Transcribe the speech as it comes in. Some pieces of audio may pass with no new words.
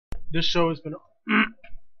This show has been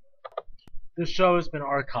this show has been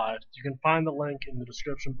archived. You can find the link in the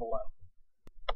description below.